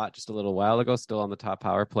 but he was hot just a little while ago, still on the top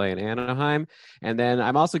power play in Anaheim. And then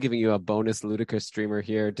I'm also giving you a bonus ludicrous streamer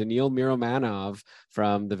here, Daniil Miromanov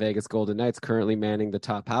from the Vegas Golden Knights, currently manning the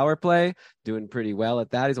top power play, doing pretty well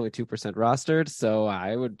at that. He's only 2% rostered. So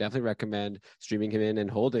I would definitely recommend streaming him in and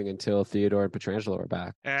holding until Theodore and Pietrangelo are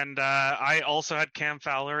back. And I also had Cam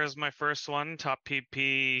Fowler as my first one, top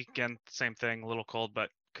PP. Again, same thing, a little cold, but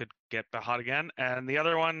could get hot again. And the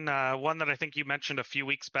other one that I think you mentioned a few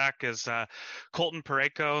weeks back is Colton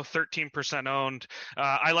Parayko, 13% owned.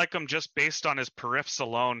 I like him just based on his periffs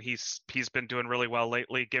alone. He's been doing really well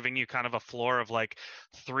lately, giving you kind of a floor of like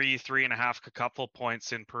 3.5 couple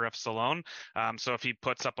points in periffs alone. So if he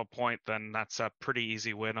puts up a point, then that's a pretty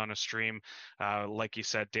easy win on a stream. Like you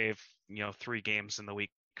said, Dave, 3 games in the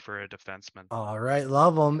week for a defenseman. All right,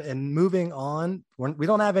 love them. And moving on, we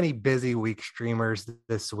don't have any busy week streamers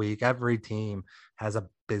this week. Every team has a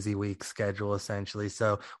busy week schedule, essentially.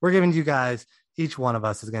 So we're giving you guys, each one of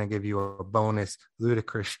us is going to give you a bonus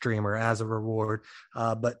ludicrous streamer as a reward.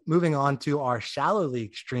 But moving on to our shallow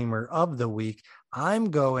league streamer of the week,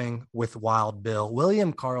 I'm going with Wild Bill,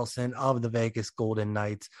 William Karlsson of the Vegas Golden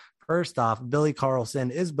Knights. First off, Billy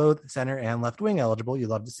Karlsson is both center and left wing eligible. You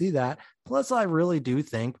love to see that. Plus, I really do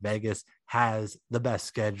think Vegas has the best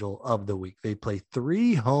schedule of the week. They play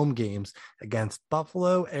 3 home games against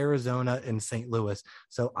Buffalo, Arizona, and St. Louis.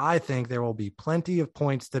 So I think there will be plenty of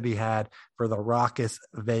points to be had for the raucous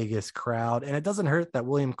Vegas crowd. And it doesn't hurt that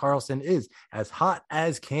William Karlsson is as hot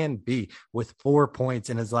as can be with 4 points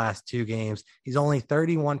in his last 2 games. He's only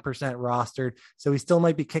 31% rostered, so he still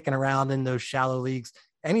might be kicking around in those shallow leagues.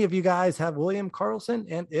 Any of you guys have William Karlsson?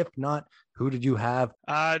 And if not, who did you have?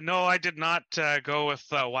 No, I did not go with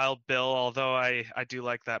Wild Bill, although I do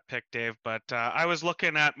like that pick, Dave. But I was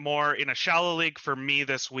looking at more in a shallow league for me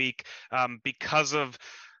this week because of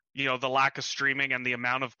the lack of streaming and the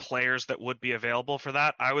amount of players that would be available for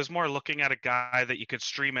that. I was more looking at a guy that you could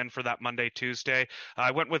stream in for that Monday, Tuesday.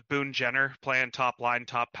 I went with Boone Jenner playing top line,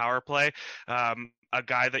 top power play. A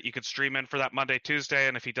guy that you could stream in for that Monday, Tuesday,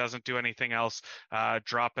 and if he doesn't do anything else,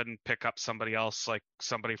 drop and pick up somebody else, like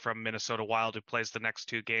somebody from Minnesota Wild who plays the next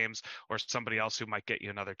 2 games, or somebody else who might get you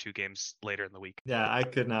another 2 games later in the week. Yeah, I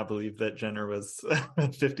could not believe that Jenner was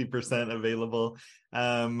 50% available.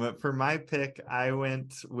 For my pick, I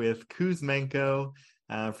went with Kuzmenko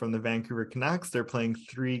from the Vancouver Canucks. They're playing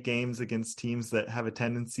 3 games against teams that have a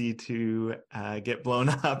tendency to get blown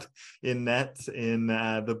up in net in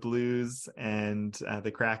the Blues and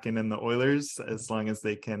the Kraken and the Oilers, as long as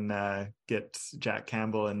they can get Jack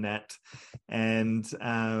Campbell in net. And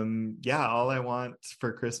all I want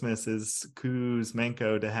for Christmas is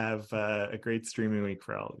Kuzmenko to have a great streaming week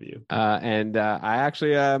for all of you. And I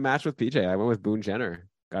actually matched with PJ. I went with Boone Jenner.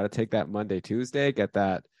 Got to take that Monday, Tuesday, get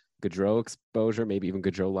that Gaudreau exposure, maybe even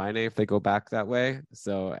Gaudreau Line if they go back that way.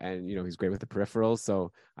 So, and he's great with the peripherals.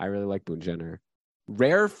 So I really like Boone Jenner.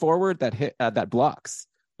 Rare forward that blocks.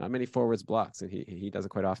 Not many forwards blocks, and he does it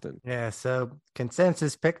quite often. Yeah, so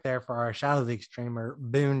consensus pick there for our shallow league streamer,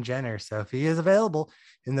 Boone Jenner. So if he is available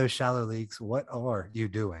in those shallow leagues, what are you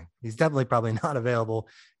doing? He's definitely probably not available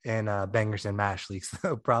in Bangers and Mash leagues,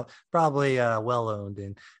 though probably well owned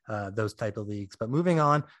in those type of leagues. But moving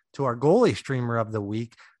on to our goalie streamer of the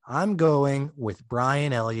week, I'm going with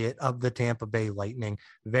Brian Elliott of the Tampa Bay Lightning.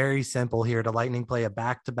 Very simple here. The Lightning play a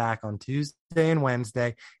back-to-back on Tuesday and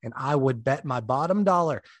Wednesday, and I would bet my bottom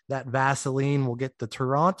dollar that Vaseline will get the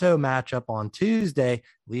Toronto matchup on Tuesday,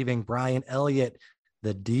 leaving Brian Elliott,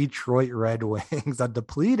 the Detroit Red Wings, a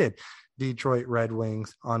depleted Detroit Red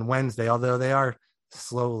Wings on Wednesday, although they are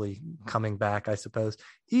slowly coming back, I suppose.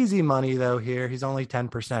 Easy money, though, here. He's only 10%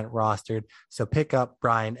 rostered. So pick up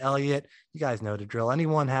Brian Elliott. You guys know the drill.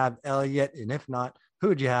 Anyone have Elliott? And if not,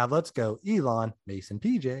 who'd you have? Let's go. Elon, Mason,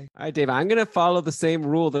 PJ. All right, Dave, I'm going to follow the same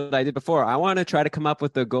rule that I did before. I want to try to come up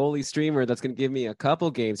with a goalie streamer that's going to give me a couple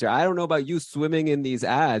games here. I don't know about you swimming in these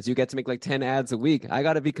ads. You get to make like 10 ads a week. I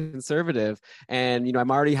got to be conservative. And, I'm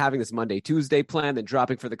already having this Monday, Tuesday plan, then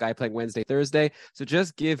dropping for the guy playing Wednesday, Thursday. So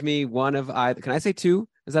just give me one of either. Can I say 2?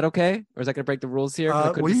 Is that okay? Or is that going to break the rules here?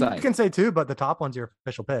 You can say 2, but the top one's your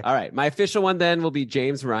official pick. All right. My official one then will be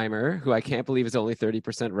James Reimer, who I can't believe is only 30%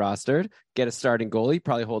 rostered. Get a starting goalie.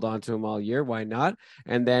 Probably hold on to him all year. Why not?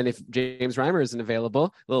 And then if James Reimer isn't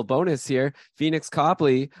available, little bonus here, Phoenix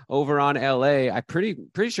Copley over on LA. I'm pretty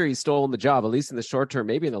sure he's stolen the job, at least in the short term,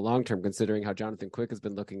 maybe in the long term, considering how Jonathan Quick has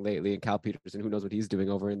been looking lately, and Cal Peterson, who knows what he's doing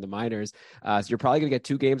over in the minors. So you're probably going to get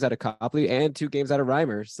 2 games out of Copley and 2 games out of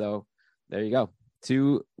Reimer. So there you go.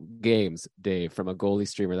 2 games, Dave, from a goalie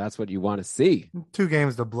streamer. That's what you want to see. 2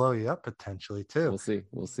 games to blow you up potentially too.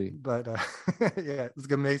 We'll see. But yeah, it's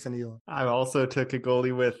good. Mason, Elon. I also took a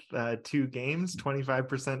goalie with 2 games, 25%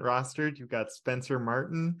 rostered. You've got Spencer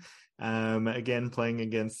Martin, again playing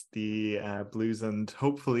against the Blues and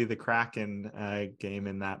hopefully the Kraken game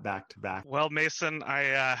in that back-to-back. Well, Mason, I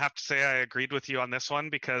have to say I agreed with you on this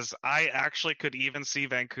one, because I actually could even see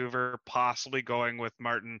Vancouver possibly going with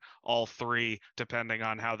Martin all 3, depending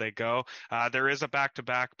on how they go. There is a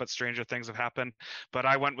back-to-back, but stranger things have happened. But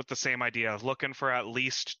I went with the same idea, looking for at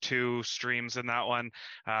least 2 streams in that one.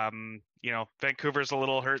 Vancouver's a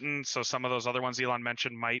little hurting, so some of those other ones Elon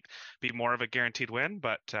mentioned might be more of a guaranteed win.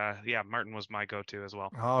 But Martin was my go-to as well.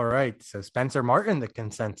 All right. So Spencer Martin, the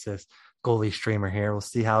consensus goalie streamer here. We'll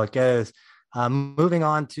see how it goes. Moving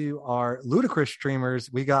on to our ludicrous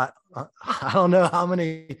streamers, we got I don't know how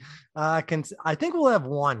many. I think we'll have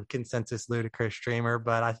one consensus ludicrous streamer,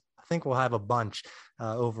 but I think we'll have a bunch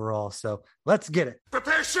overall. So let's get it.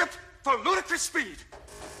 Prepare ship for ludicrous speed.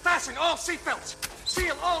 Fasten all seatbelts.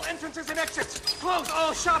 Seal all entrances and exits. Close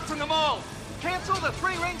all shops in the mall. Cancel the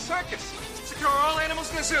three-ring circus. Secure all animals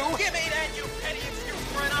in the zoo. Give me that, you petty excuse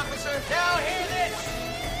for an officer. Now hear this.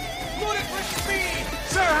 Ludicrous speed.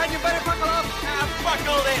 Sir, had you better buckle up? Now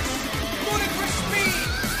buckle this. Ludicrous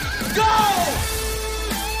speed. Go!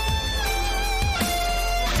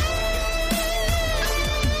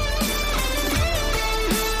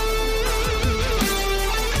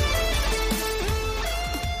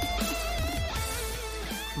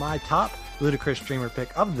 My top ludicrous streamer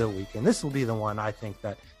pick of the week, and this will be the one I think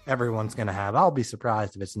that everyone's going to have. I'll be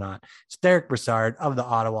surprised if it's not. It's Derek Brassard of the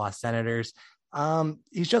Ottawa Senators.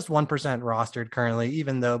 He's just 1% rostered currently,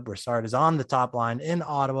 even though Brassard is on the top line in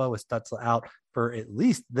Ottawa with Stützle out for at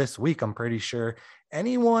least this week, I'm pretty sure.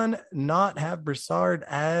 Anyone not have Brassard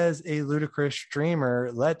as a ludicrous streamer?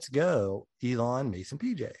 Let's go, Elon, Mason,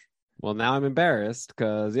 PJ. Well, now I'm embarrassed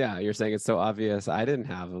because, yeah, you're saying it's so obvious. I didn't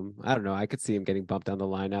have him. I don't know. I could see him getting bumped down the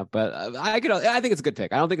lineup, but I think it's a good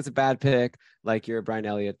pick. I don't think it's a bad pick like your Brian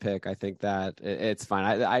Elliott pick. I think that it's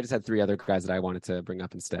fine. I just had three other guys that I wanted to bring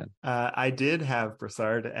up instead. I did have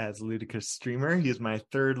Brassard as ludicrous streamer. He's my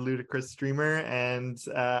third ludicrous streamer, and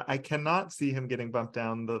I cannot see him getting bumped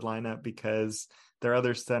down the lineup because their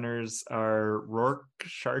other centers are Rourke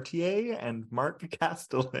Chartier and Mark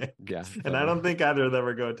Castellan. Yeah. And I don't think either of them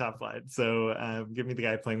are going top line. So give me the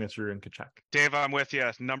guy playing with Rune Tkachuk. Dave, I'm with you.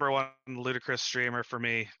 Number one ludicrous streamer for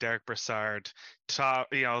me, Derek Brassard.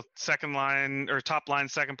 Second line or top line,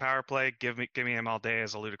 second power play. Give me him all day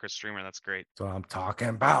as a ludicrous streamer. That's great. So I'm talking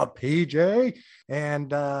about, PJ.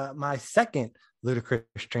 And my second ludicrous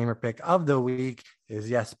streamer pick of the week is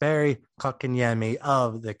Jesperi Kotkaniemi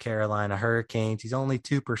of the Carolina Hurricanes. He's only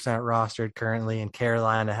 2% rostered currently, and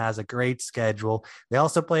Carolina has a great schedule. They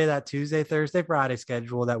also play that Tuesday, Thursday, Friday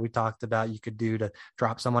schedule that we talked about you could do to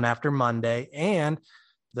drop someone after Monday. And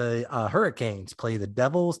the Hurricanes play the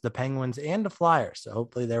Devils, the Penguins, and the Flyers. So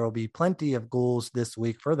hopefully there will be plenty of goals this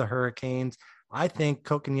week for the Hurricanes. I think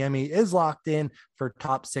Kotkaniemi is locked in for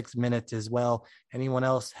top 6 minutes as well. Anyone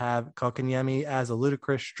else have Kotkaniemi as a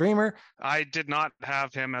ludicrous streamer? I did not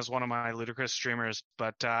have him as one of my ludicrous streamers,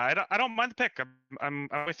 but I don't mind the pick. I'm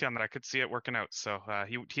with you on that. I could see it working out. So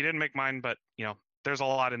he didn't make mine, but there's a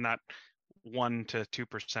lot in that 1% to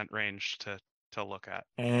 2% range to look at.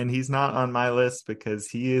 And he's not on my list because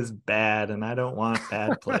he is bad, and I don't want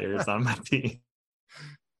bad players on my team.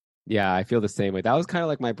 Yeah, I feel the same way. That was kind of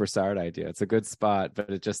like my Brassard idea. It's a good spot, but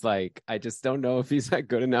it just I just don't know if he's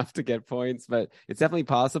good enough to get points, but it's definitely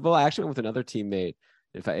possible. I actually went with another teammate.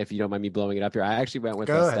 If you don't mind me blowing it up here, I actually went with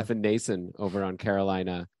Stefan Nason over on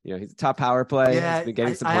Carolina. He's a top power play. Yeah, he's been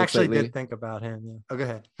getting some I points actually lately. did think about him. Yeah. Oh, go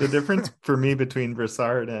ahead. The difference for me between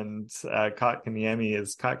Brassard and Kotkaniemi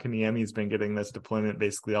is Kotkaniemi's been getting this deployment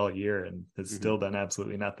basically all year and has still done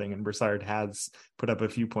absolutely nothing. And Brassard has put up a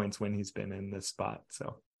few points when he's been in this spot.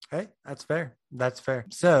 So, hey, that's fair. That's fair.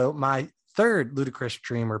 So my third ludicrous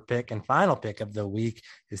streamer pick and final pick of the week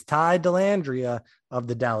is Ty Dellandrea of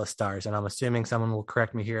the Dallas Stars. And I'm assuming someone will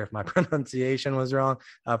correct me here if my pronunciation was wrong.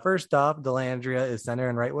 First off, Dellandrea is center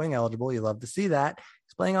and right wing eligible. You love to see that.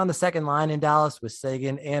 He's playing on the second line in Dallas with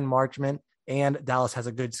Sagan and Marchment. And Dallas has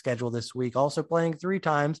a good schedule this week, also playing 3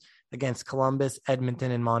 times against Columbus,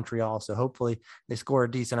 Edmonton, and Montreal. So hopefully they score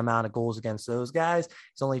a decent amount of goals against those guys.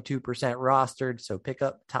 He's only 2% rostered, so pick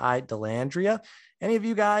up Ty Dellandrea. Any of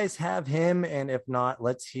you guys have him? And if not,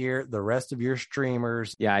 let's hear the rest of your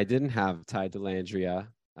streamers. Yeah, I didn't have Ty Dellandrea,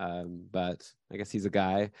 but I guess he's a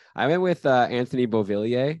guy. I went with Anthony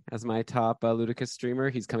Beauvillier as my top ludicrous streamer.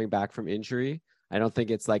 He's coming back from injury. I don't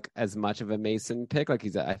think it's as much of a Mason pick. I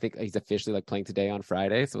think he's officially playing today on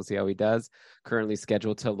Friday. So we'll see how he does. Currently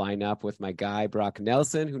scheduled to line up with my guy, Brock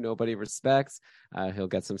Nelson, who nobody respects. He'll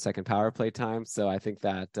get some second power play time. So I think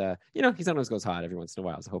that, he sometimes goes hot every once in a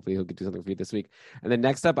while. So hopefully he'll do something for you this week. And then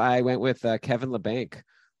next up, I went with Kevin Labanc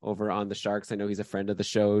over on the Sharks. I know he's a friend of the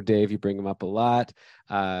show, Dave. You bring him up a lot.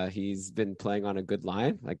 He's been playing on a good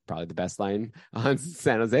line, probably the best line on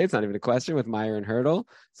San Jose. It's not even a question with Meyer and Hurdle.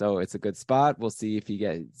 So it's a good spot. We'll see if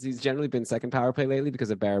he's generally been second power play lately because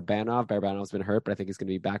of Barabanov. Barabanov's been hurt, but I think he's going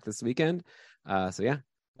to be back this weekend. So yeah,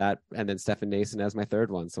 that, and then Stefan Nason as my third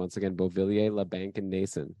one. So once again, Beauvillier, LeBanc, and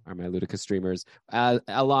Nason are my Ludicrous streamers,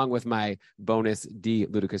 along with my bonus D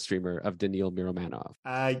Ludicrous streamer of Daniil Miromanov.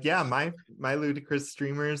 My Ludicrous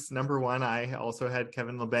streamers, number one, I also had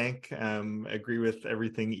Kevin LeBanc. Agree with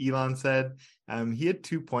everything Elon said. He had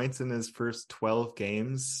 2 points in his first 12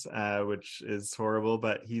 games, which is horrible,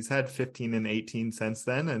 but he's had 15 and 18 since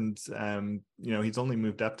then. And, he's only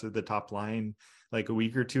moved up to the top line like a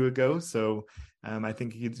week or two ago. So I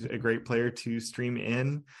think he's a great player to stream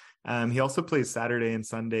in. He also plays Saturday and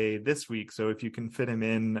Sunday this week. So if you can fit him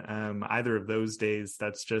in either of those days,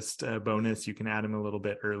 that's just a bonus. You can add him a little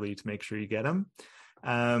bit early to make sure you get him.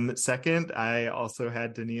 Second, I also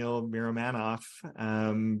had Daniil Miromanov,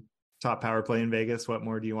 top power play in Vegas. What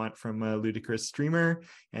more do you want from a Ludicrous streamer?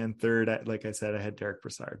 And third, like I said, I had Derek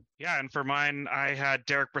Brassard. Yeah, and for mine, I had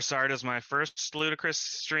Derek Brassard as my first Ludicrous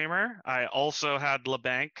streamer. I also had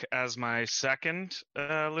LeBanc as my second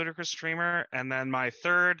Ludicrous streamer. And then my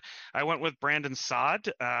third, I went with Brandon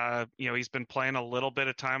Saad. He's been playing a little bit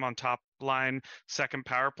of time on top line, second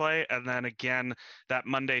power play, and then again that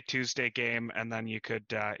Monday Tuesday game, and then you could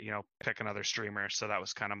pick another streamer. So that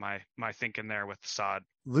was kind of my thinking there with Saad.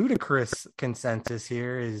 Ludicrous consensus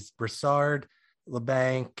here is Brassard,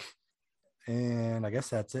 LeBanc, and I guess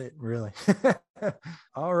that's it, really.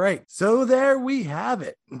 All right, so there we have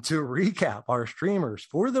it. To recap, our streamers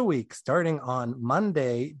for the week starting on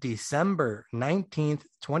Monday, December 19th,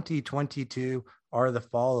 2022 are the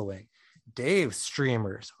following. Dave's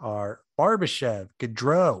streamers are Barbashev,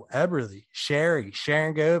 Gaudreau, Eberle, Sherry,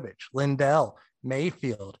 Sharon Govich, Lindell,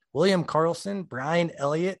 Mayfield, William Carlson, Brian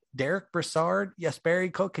Elliott, Derek Brassard,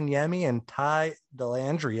 Jesperi Kotkaniemi, and Ty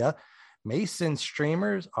Delandria. Mason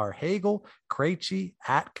streamers are Hagel, Krejci,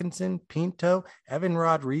 Atkinson, Pinto, Evan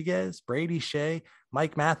Rodriguez, Brady Shea,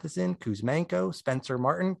 Mike Matheson, Kuzmenko, Spencer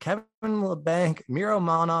Martin, Kevin LeBanc,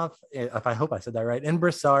 Miromanov, I hope I said that right, and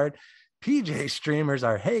Brassard. PJ streamers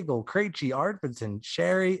are Hagel, Krejci, Arvidsson,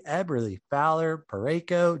 Sherry, Eberle, Fowler,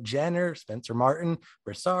 Pareko, Jenner, Spencer Martin,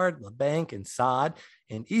 Brassard, LeBanc, and Saad.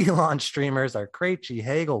 And Elon streamers are Krejci,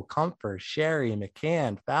 Hagel, Comfort, Sherry,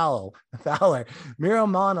 McCann, Fowler,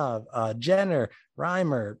 Miromanov, Jenner,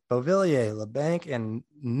 Reimer, Beauvillier, LeBanc, and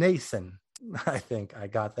Nason. I think I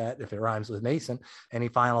got that if it rhymes with Mason. Any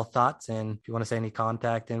final thoughts? And if you want to say any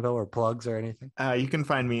contact info or plugs or anything? You can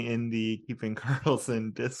find me in the Keeping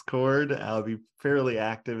Karlsson Discord. I'll be fairly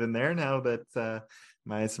active in there now that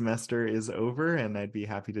my semester is over, and I'd be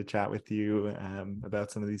happy to chat with you about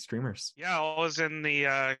some of these streamers. Yeah, always in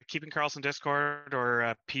the Keeping Karlsson Discord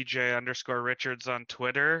or PJ_Richards on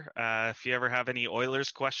Twitter. If you ever have any Oilers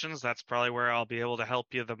questions, that's probably where I'll be able to help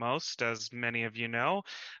you the most, as many of you know.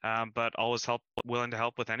 But always willing to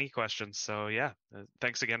help with any questions. So yeah,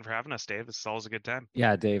 thanks again for having us, Dave. It's always a good time.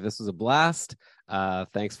 Yeah, Dave, this was a blast.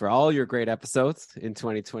 Thanks for all your great episodes in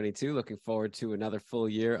 2022. Looking forward to another full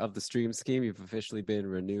year of the stream scheme. You've officially been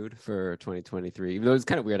renewed for 2023. Even though it's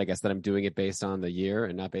kind of weird, I guess, that I'm doing it based on the year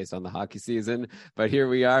and not based on the hockey season. But here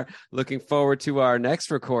we are, looking forward to our next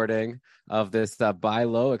recording of this Buy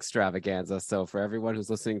Low extravaganza. So for everyone who's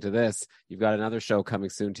listening to this, you've got another show coming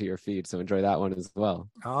soon to your feed. So enjoy that one as well.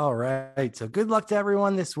 All right. So good luck to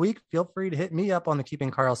everyone this week. Feel free to hit me up on the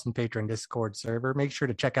Keeping Karlsson Patreon Discord server. Make sure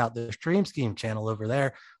to check out the Stream Scheme channel over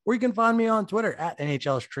there, or you can find me on Twitter at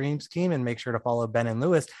NHL Stream Scheme, and make sure to follow Ben and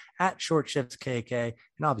Lewis at Short Shifts KK,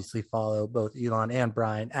 and obviously follow both Elon and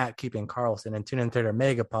Brian at Keeping Karlsson, and tune into their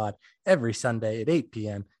Megapod every Sunday at 8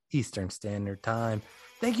 p.m. Eastern Standard Time.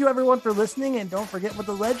 Thank you everyone for listening, and don't forget what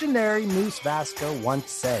the legendary Moose Vasco once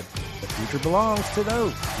said: the future belongs to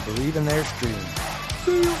those who believe in their streams.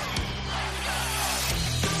 See you.